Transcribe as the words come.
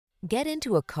Get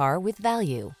into a car with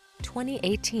value.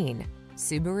 2018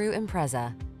 Subaru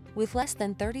Impreza. With less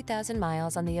than 30,000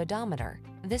 miles on the odometer,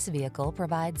 this vehicle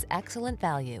provides excellent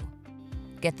value.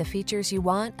 Get the features you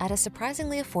want at a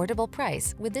surprisingly affordable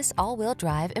price with this all-wheel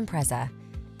drive Impreza.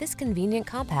 This convenient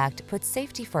compact puts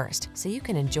safety first so you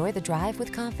can enjoy the drive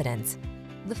with confidence.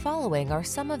 The following are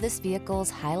some of this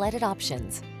vehicle's highlighted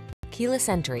options: keyless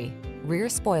entry, rear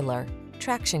spoiler,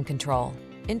 traction control,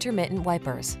 intermittent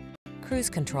wipers, cruise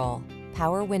control,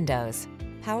 power windows,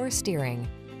 power steering.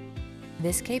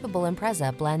 This capable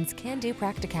Impreza blends can-do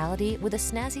practicality with a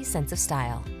snazzy sense of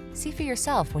style. See for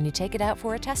yourself when you take it out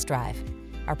for a test drive.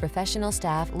 Our professional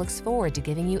staff looks forward to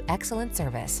giving you excellent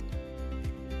service.